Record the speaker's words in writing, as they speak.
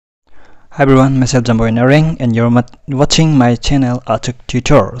Hi everyone, myself Jambo Ring and you're watching my channel Artic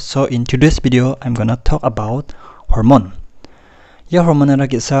Tutor. So in today's video, I'm gonna talk about hormone. Ya hormone na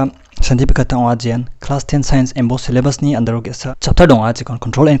gisa scientific katang wajian class 10 science MBOSE syllabus ni andaro gisa chapter dong aji kon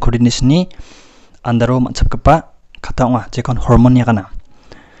control and coordination ni andaro macap kepa katang wa jekon hormone ni kana.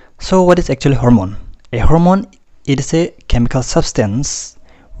 So what is actually hormone? A hormone is a chemical substance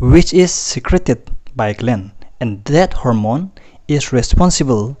which is secreted by a gland, and that hormone is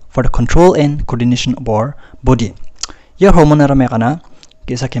responsible for the control and coordination of our body. Ya hormone ra mekana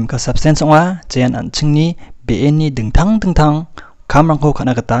kisa chemical substance nga jen anchingni BN ni dengtang kamrangko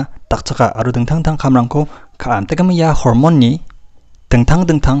kana kata takchaka aru dengtang kamrangko kaam tegam ya hormone ni dengtang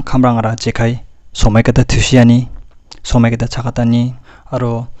kamrangra jekai somai kata thusiani somai kata chakatani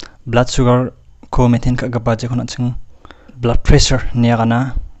aru blood sugar ko maintain ka gaba je kon anching blood pressure ni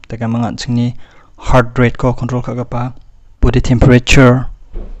kana tegam anchingni heart rate ko control ka gaba body temperature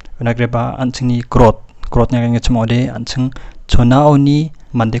unagreba anchingni growth nya nga chmode anching chonaoni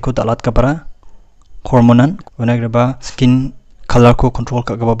mande ko dalat kabara hormonan unagreba skin color ko control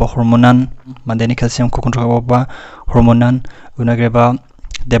ka gaba hormonan mandeni calcium ko control ka gaba hormonan unagreba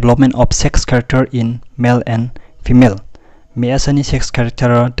development of sex character in male and female me asani sex character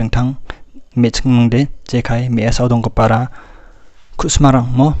dengtang mechngde jekai me asa dong kapara kusmarang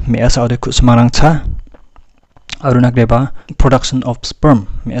mo me asa ode kusmarang cha arunagreba production of sperm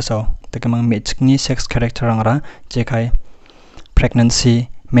me asa tekamang mechngni sex character angra jekai pregnancy,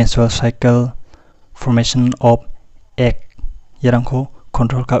 menstrual cycle, formation of egg yarangko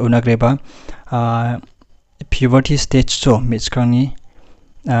control ka unagreba puberty stage so mechkrangni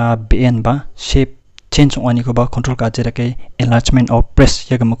BN ba shape change oni ko ba control ka jerake enlargement of breast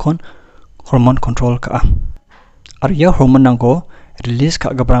yagamakon hormone control ka ar ya hormone nangko release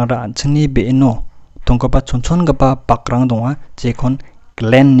ka gabrang ra anchni BNO tongko ba chonchon gaba bakrang donga jekon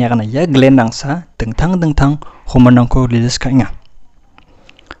gland yagana ya gland nangsa dengtang hormone nangko release ka inga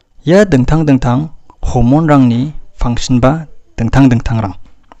ya dengtang hormone rangni function ba dengtang rang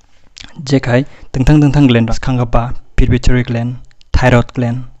jekai dengtang gland kanga ba pituitary gland, thyroid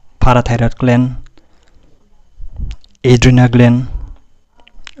gland, parathyroid gland, adrenal gland,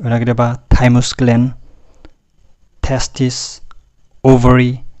 unagreba thymus gland, testis,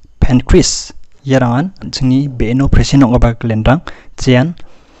 ovary, pancreas yarangan jingni BNO present ongaba gland rang jian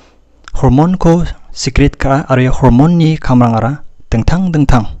hormone ko secrete ka aro hormone ni kamrangara dengtang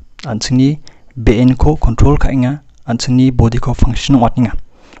anchingni BN ko control ka inga anchingni body ko function watninga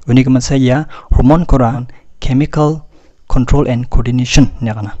unik saya hormone koran chemical control and coordination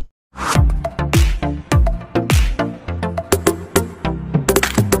nyakana